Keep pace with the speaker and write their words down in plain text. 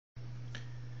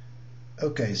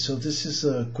Okay, so this is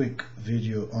a quick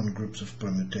video on groups of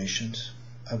permutations.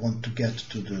 I want to get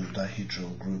to the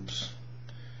dihedral groups,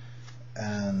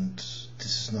 and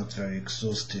this is not very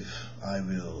exhaustive. I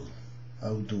will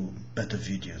do better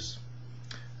videos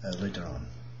later on.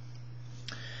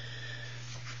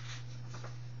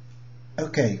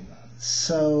 Okay,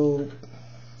 so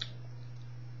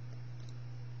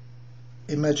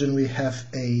imagine we have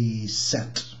a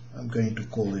set. I'm going to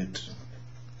call it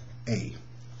A.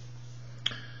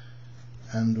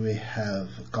 And we have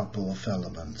a couple of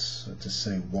elements. Let us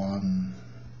say 1,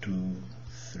 2,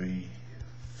 3,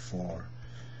 4,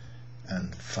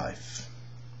 and 5.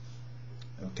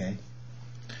 Okay.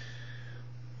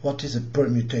 What is a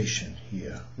permutation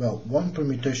here? Well, one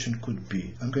permutation could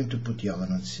be, I'm going to put the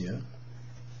elements here.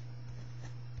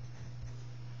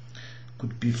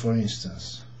 Could be, for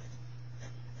instance,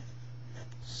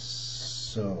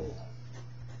 so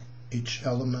each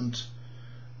element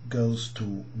goes to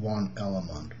one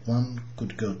element. 1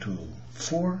 could go to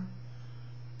 4,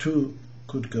 2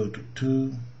 could go to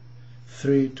 2,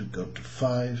 3 to go to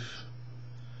 5,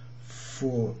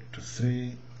 4 to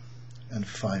 3, and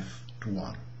 5 to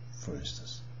 1, for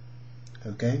instance.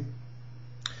 Okay?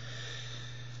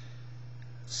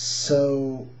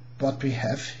 So what we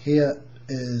have here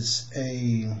is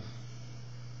I'm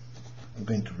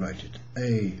going to write it,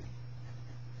 a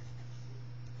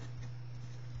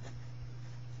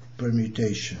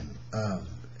permutation of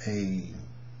a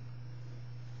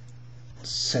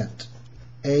set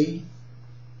A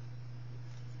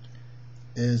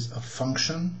is a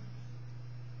function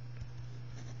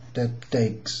that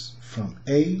takes from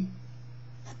A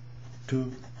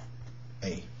to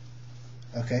A.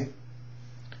 Okay?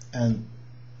 And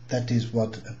that is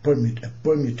what a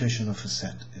permutation of a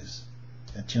set is.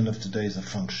 At the end of the day, is a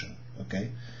function.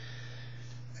 Okay?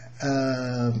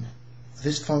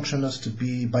 This function has to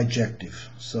be bijective,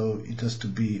 so it has to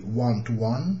be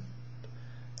one-to-one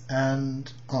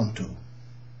and onto.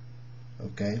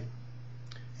 Okay?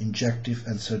 Injective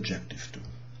and surjective too.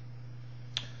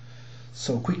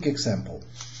 So, quick example.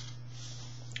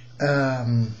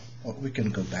 We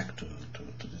can go back to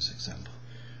this example.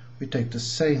 We take the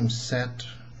same set.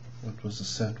 What was the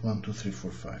set? 1, 2, 3,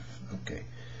 4, 5. Okay.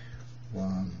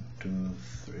 1, 2,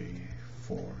 3,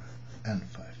 4, and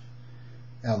 5.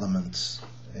 Elements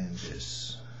in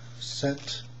this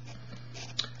set,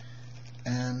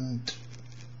 and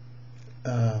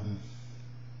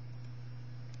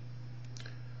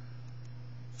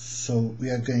so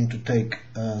we are going to take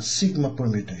a sigma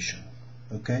permutation.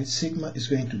 Okay, sigma is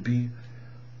going to be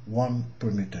one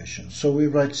permutation, so we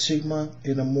write sigma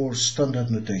in a more standard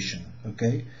notation.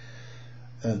 Okay,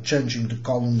 changing the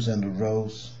columns and the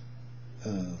rows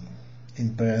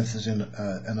in parentheses and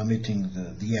omitting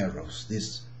the arrows.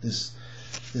 These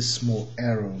small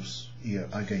arrows here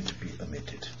are going to be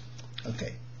omitted.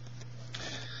 Okay,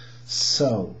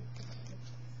 so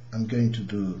I'm going to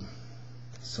do,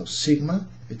 so sigma,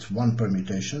 it's one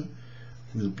permutation,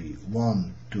 will be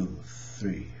 1, 2,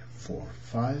 3, 4,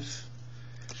 5,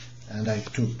 and I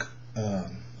took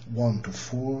 1 to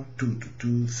 4, 2 to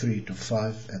 2, 3 to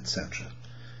 5, etc.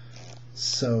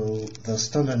 So the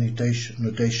standard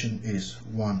notation is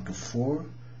 1 to 4,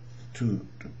 2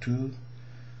 to 2,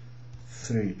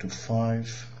 3 to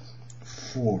 5,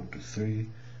 4 to 3,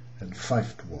 and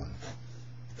 5 to 1.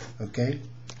 Okay?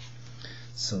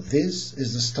 So this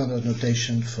is the standard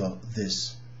notation for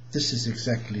this. This is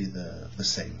exactly the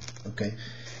same. Okay?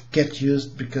 Get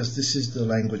used, because this is the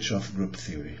language of group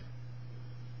theory.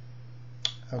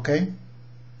 Okay?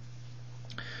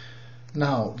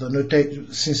 Now, the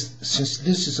notation, since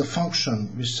this is a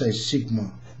function, we say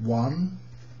sigma 1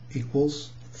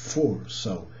 equals 4.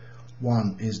 So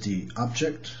 1 is the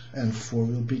object and 4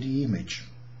 will be the image.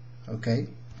 Okay?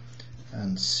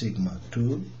 And sigma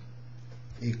 2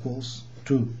 equals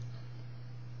 2.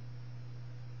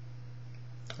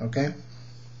 Okay?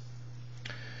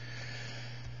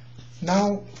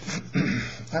 Now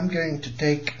I'm going to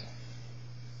take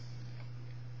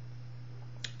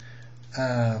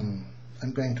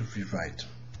I'm going to rewrite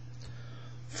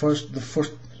first the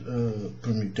first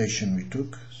permutation we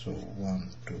took. So 1,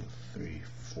 2, 3,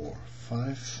 4,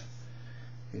 5.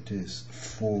 It is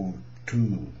 4,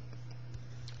 2,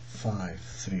 5,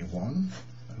 3, 1.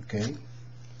 Okay,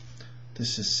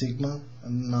 this is sigma,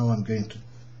 and now I'm going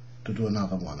to do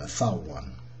another one, a thou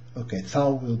one. Okay,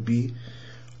 thou will be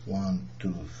 1,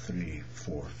 2, 3,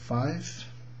 4, 5.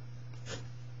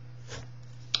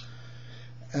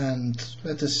 And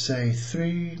let us say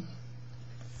 3,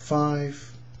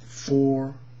 5,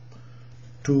 4,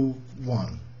 2,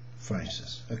 1, for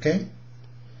instance. Okay?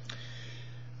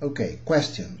 Okay,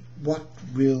 question. what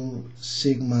will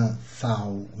sigma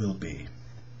thou will be?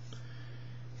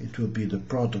 It will be the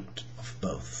product of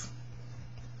both.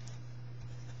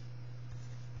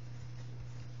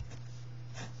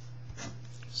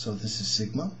 So this is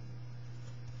sigma.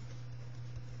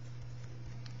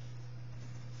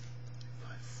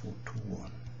 5, 4, 2,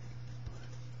 1.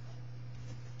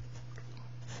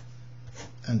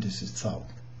 And this is thou.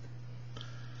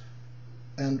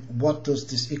 And what does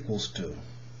this equals to?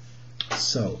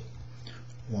 So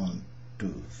 1,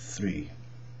 2, 3,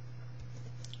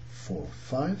 4,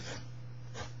 5.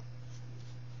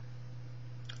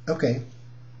 Okay.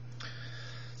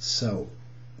 So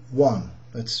 1,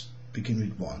 let's begin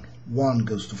with 1. 1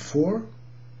 goes to 4,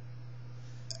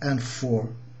 and 4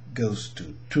 goes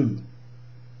to 2.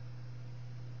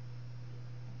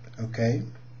 Okay.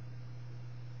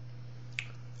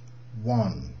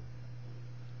 1.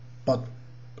 But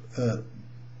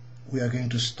we are going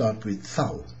to start with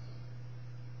thou.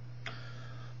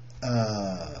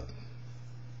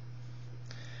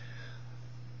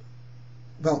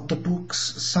 Well, the books,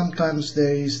 sometimes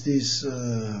there is these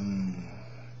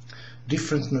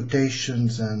different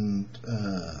notations and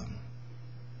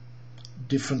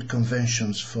different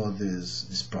conventions for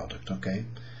this product, okay?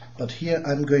 But here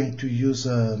I'm going to use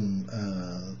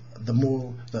the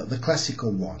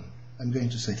classical one. I'm going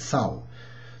to say thou.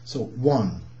 So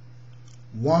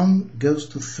 1 goes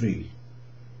to 3,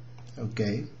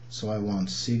 okay? So I want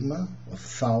sigma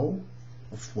of thou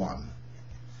of 1.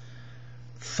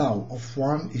 Thou of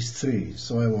 1 is 3,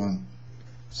 so I want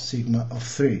sigma of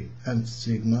 3, and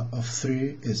sigma of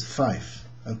 3 is 5,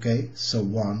 okay? So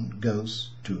 1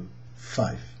 goes to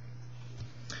 5.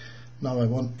 Now I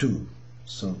want 2,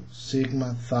 so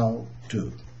sigma thou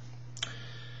 2.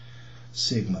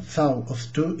 Sigma thou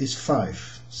of 2 is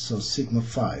 5, so sigma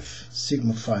 5.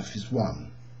 Sigma 5 is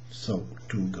 1, so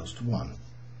 2 goes to 1.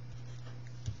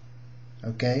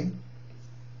 Okay?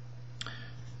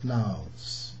 Now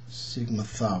sigma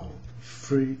thou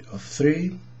of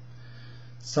 3.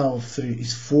 Thou of 3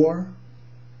 is 4,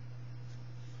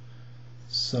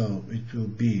 so it will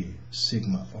be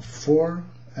sigma of 4,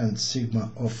 and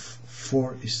sigma of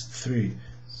 4 is 3,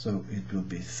 so it will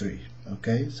be 3.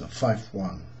 Okay, so 5,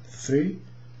 1, 3,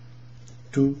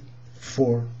 2,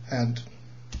 4, and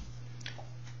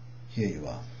here you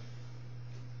are.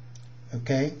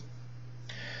 Okay,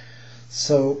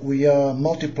 so we are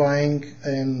multiplying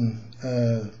in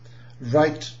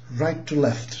right to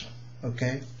left.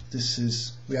 Okay, this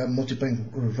is, we are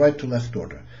multiplying right to left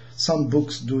order. Some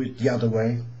books do it the other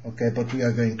way, okay, but we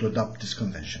are going to adopt this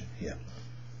convention here.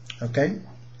 Okay,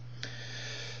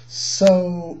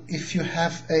 so if you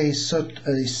have a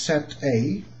set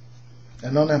A,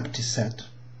 a non-empty set,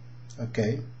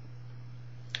 okay,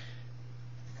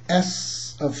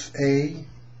 S of A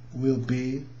will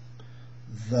be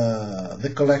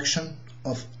the collection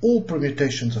of all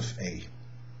permutations of A.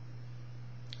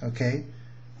 Okay,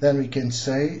 then we can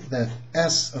say that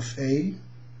S of A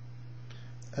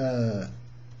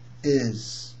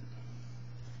is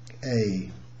a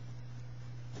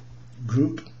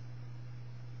group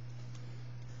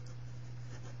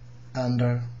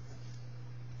under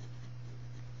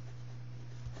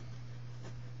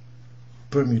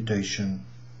permutation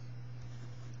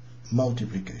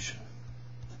multiplication.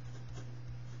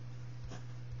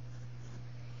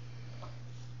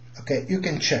 Okay, you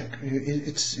can check.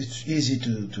 It's easy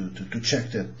to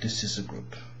check that this is a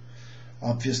group.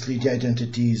 Obviously, the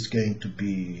identity is going to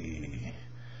be,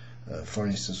 for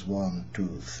instance, 1,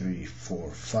 2, 3,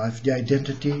 4, 5. The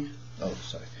identity,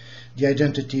 the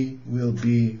identity will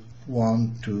be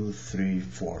 1, 2, 3,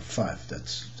 4, 5.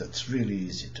 That's really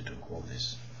easy to do all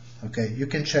this. Okay, you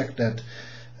can check that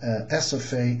S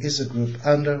of A is a group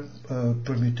under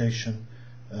permutation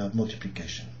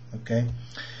multiplication. Okay.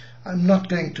 I'm not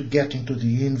going to get into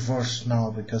the inverse now,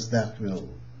 because that will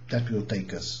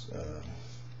take us.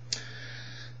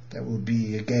 There will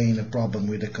be again a problem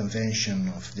with the convention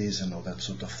of this and all that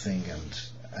sort of thing,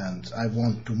 and I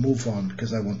want to move on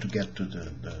because I want to get to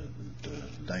the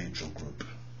dihedral group.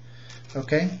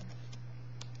 Okay.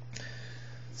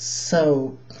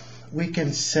 So we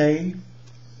can say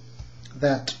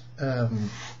that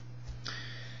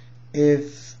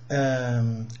if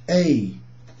A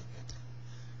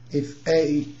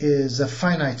is a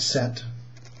finite set,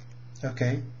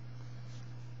 okay,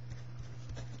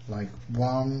 like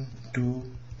 1, 2,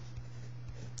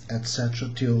 etc.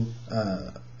 till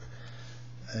a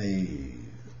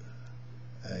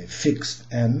fixed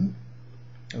n,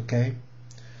 okay,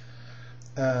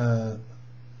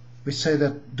 we say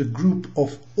that the group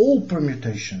of all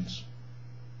permutations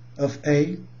of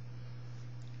A,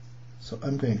 so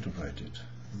I'm going to write it,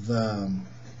 the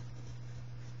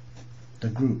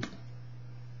group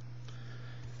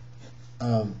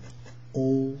of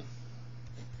all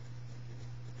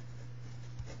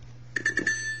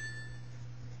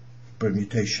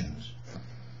permutations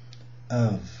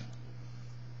of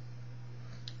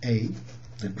A,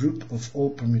 the group of all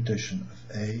permutation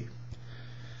of A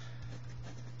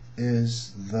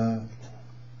is the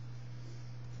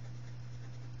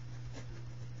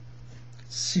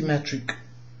symmetric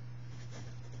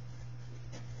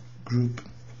group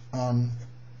on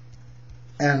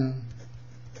n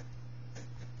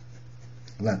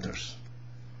letters.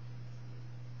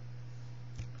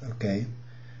 Okay,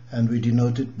 and we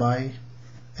denote it by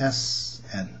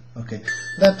Sn. Okay,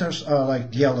 letters are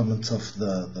like the elements of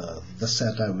the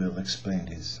set. I will explain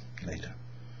this later.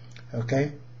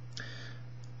 Okay,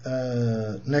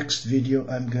 next video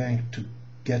I'm going to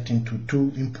get into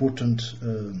two important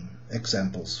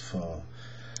examples for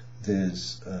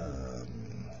these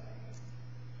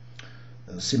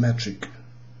symmetric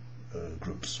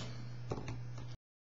groups.